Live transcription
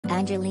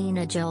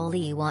Angelina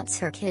Jolie wants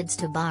her kids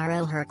to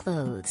borrow her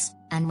clothes,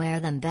 and wear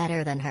them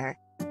better than her.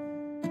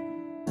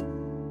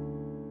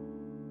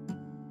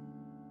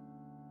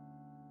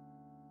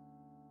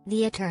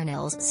 The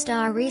Eternals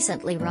star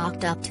recently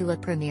rocked up to a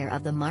premiere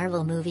of the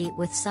Marvel movie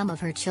with some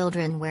of her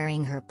children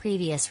wearing her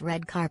previous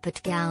red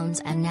carpet gowns,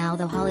 and now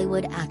the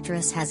Hollywood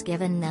actress has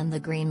given them the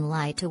green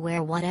light to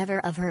wear whatever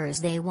of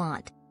hers they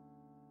want.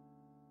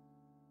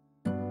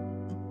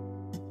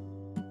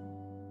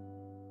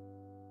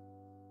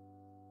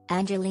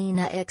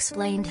 Angelina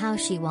explained how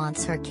she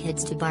wants her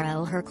kids to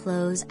borrow her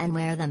clothes and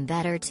wear them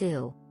better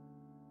too.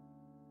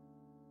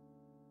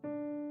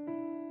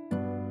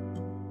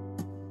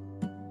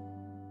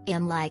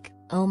 I'm like,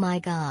 oh my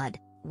god,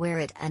 wear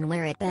it and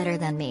wear it better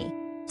than me.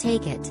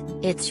 Take it,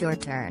 it's your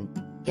turn.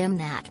 I'm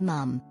that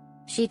mum.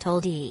 She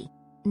told E!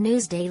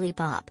 News Daily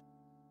Pop.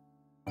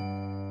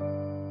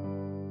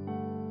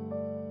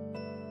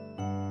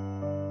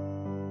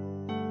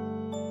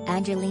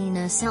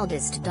 Angelina's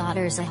eldest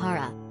daughter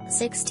Zahara,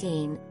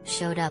 16,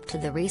 showed up to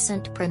the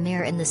recent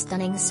premiere in the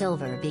stunning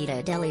silver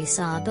beaded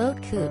Elisa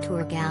boat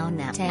couture gown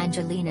that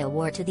Angelina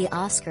wore to the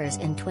Oscars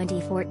in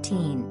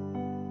 2014.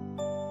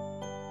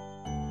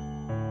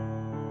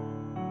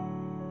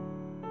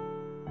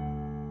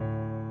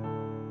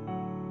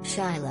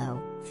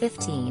 Shiloh,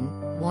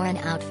 15, wore an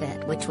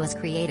outfit which was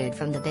created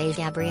from the beige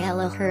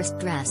Gabriella Hearst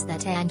dress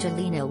that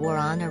Angelina wore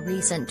on a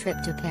recent trip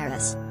to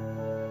Paris.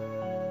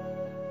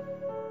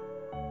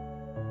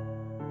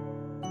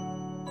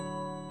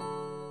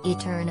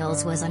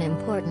 Eternals was an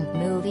important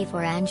movie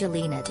for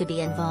Angelina to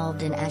be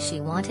involved in, as she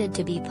wanted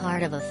to be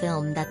part of a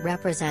film that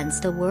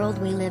represents the world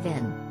we live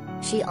in.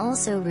 She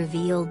also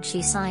revealed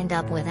she signed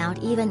up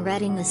without even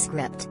reading the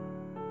script.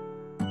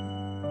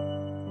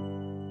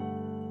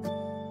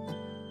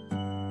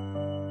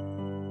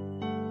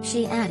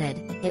 She added,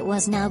 "It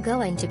was now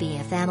going to be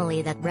a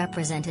family that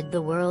represented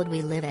the world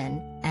we live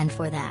in, and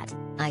for that,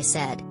 I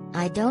said,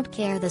 I don't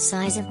care the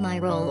size of my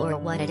role or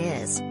what it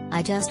is,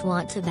 I just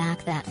want to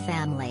back that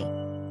family."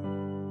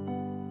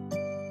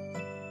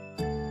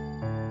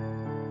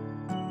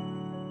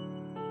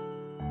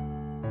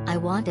 I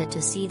wanted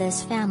to see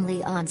this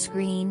family on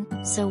screen,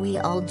 so we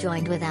all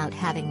joined without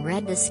having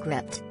read the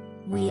script.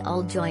 We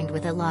all joined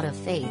with a lot of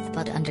faith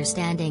but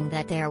understanding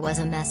that there was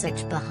a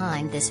message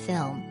behind this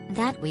film,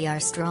 that we are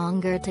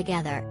stronger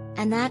together,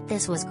 and that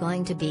this was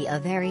going to be a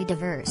very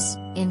diverse,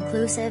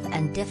 inclusive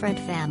and different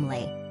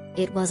family.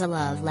 It was a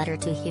love letter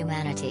to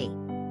humanity.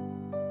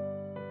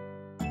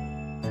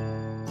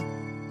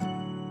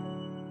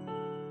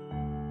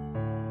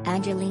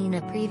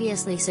 Angelina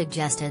previously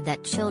suggested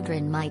that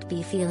children might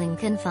be feeling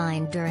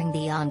confined during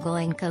the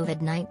ongoing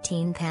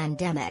COVID-19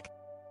 pandemic.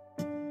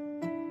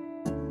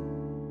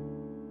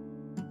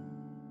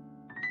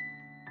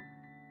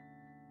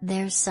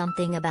 There's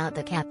something about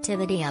the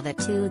captivity of it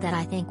too that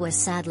I think was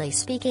sadly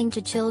speaking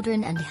to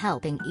children and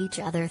helping each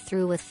other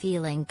through with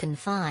feeling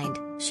confined,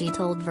 she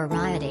told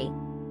Variety.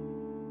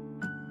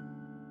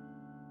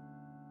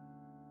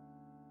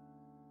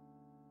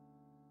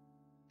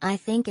 I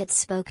think it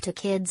spoke to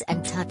kids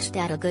and touched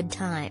at a good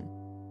time.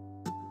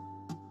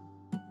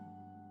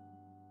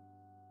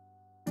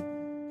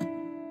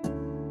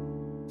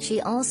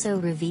 She also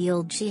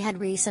revealed she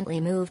had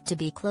recently moved to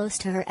be close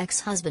to her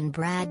ex-husband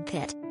Brad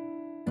Pitt.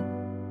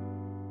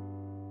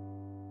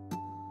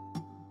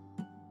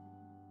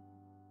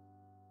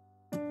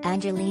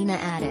 Angelina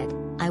added,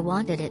 "I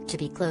wanted it to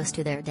be close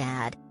to their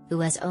dad, who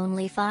was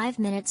only 5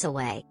 minutes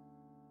away.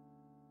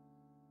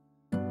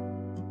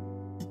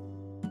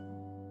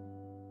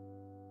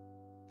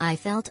 I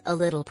felt a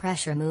little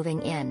pressure moving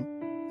in.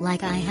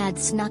 Like I had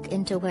snuck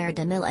into where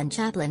DeMille and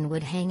Chaplin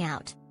would hang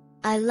out.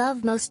 I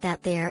love most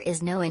that there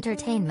is no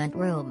entertainment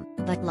room,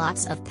 but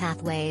lots of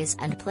pathways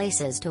and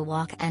places to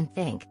walk and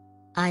think.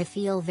 I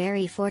feel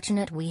very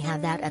fortunate we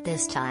have that at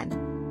this time."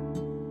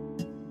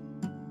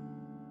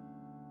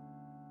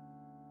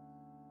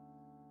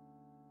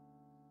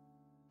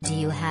 Do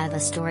you have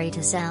a story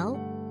to sell?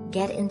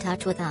 Get in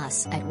touch with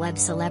us at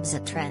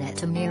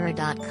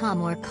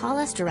webcelebs@trenitamira.com or call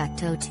us direct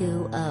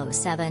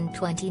 0207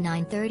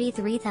 29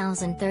 33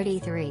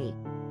 033.